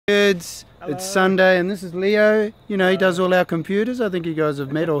Kids, it's Sunday and this is Leo. You know, he does all our computers. I think you guys have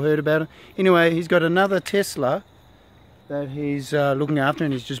met or heard about him. Anyway, he's got another Tesla that he's looking after,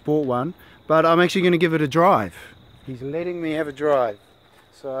 and he's just bought one. But I'm actually going to give it a drive. He's letting me have a drive.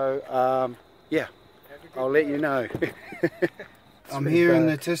 So, yeah, I'll let you know. I'm here in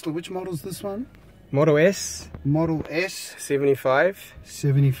the Tesla. Which model is this one? Model S. Model S. 75.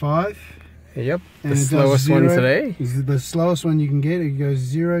 75. Yep, and the slowest one today. Is the slowest one you can get. It goes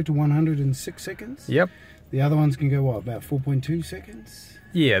 0 to 106 seconds. Yep. The other ones can go what, about 4.2 seconds?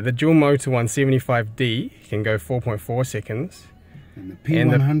 Yeah, the dual motor one, 75D, can go 4.4 seconds. And the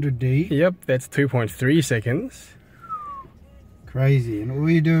P100D. Yep, that's 2.3 seconds. Crazy. And all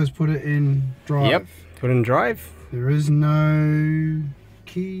you do is put it in drive. Yep, put it in drive. There is no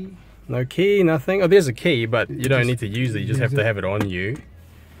key. No key, nothing. Oh, there's a key, but you don't need to use it. You just have to have it on you.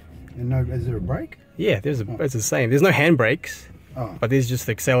 And no, is there a brake? Yeah, there's a. It's the same. There's no handbrakes. Oh. But there's just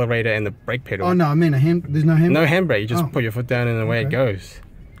the accelerator and the brake pedal. Oh no, I mean there's no handbrake. No handbrake. You just put your foot down and away it goes.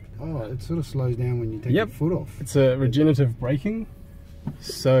 Oh, it sort of slows down when you take your foot off. It's a regenerative braking,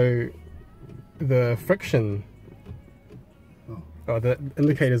 so the friction. Oh, the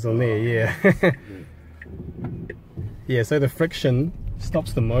indicator's on there. Yeah. Yeah. So the friction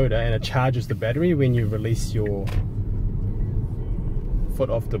stops the motor and it charges the battery when you release your foot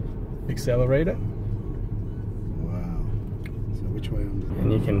off the accelerator. Wow. So which way on the...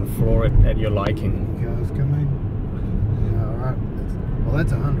 And you can floor it at your liking. Cars coming. Yeah, alright. Well,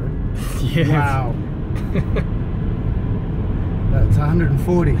 that's 100. Yeah. Wow. That's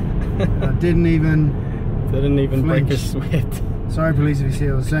 140. I didn't even break a sweat. Sorry, police officer.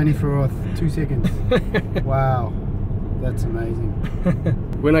 It was only for 2 seconds. Wow. That's amazing.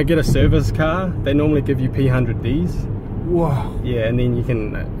 When I get a service car, they normally give you P100Ds. Wow. Yeah, and then you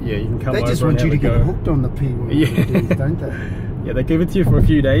can come over. They just want you to get hooked on the P100Ds, don't they? Yeah, they give it to you for a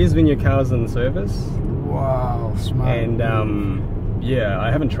few days when your car's in service. Wow, smart. And yeah, I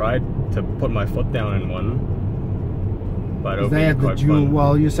haven't tried to put my foot down in one, but it'll they be have quite the dual. fun.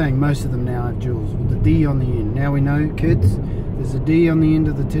 Well, you're saying most of them now have duals with the D on the end. Now we know, kids. There's a D on the end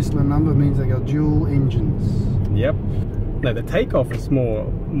of the Tesla number, means they got dual engines. Yep. No, the takeoff is more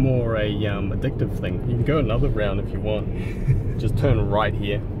a addictive thing. You can go another round if you want. Just turn right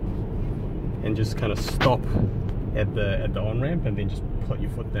here and just kind of stop at the on-ramp and then just put your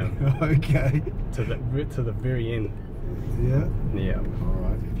foot down. Okay. To the very end. Yeah. Yeah. All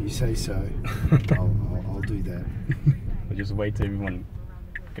right. If you say so, I'll do that. We'll just wait till everyone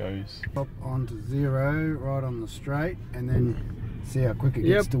goes. Pop onto 0 right on the straight, and then see how quick it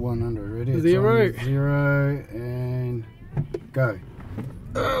gets to 100. Ready? 0. 0 and go.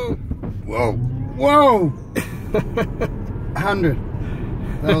 Oh. Whoa. Whoa. 100.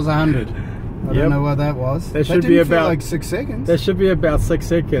 That was 100. I don't know what that was. That should be about like 6 seconds. That should be about 6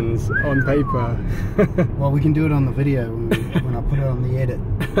 seconds on paper. Well, we can do it on the video when I put it on the edit.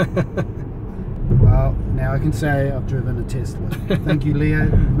 Well, now I can say I've driven a Tesla. Thank you, Leo.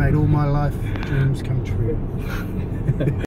 You've made all my life dreams come true.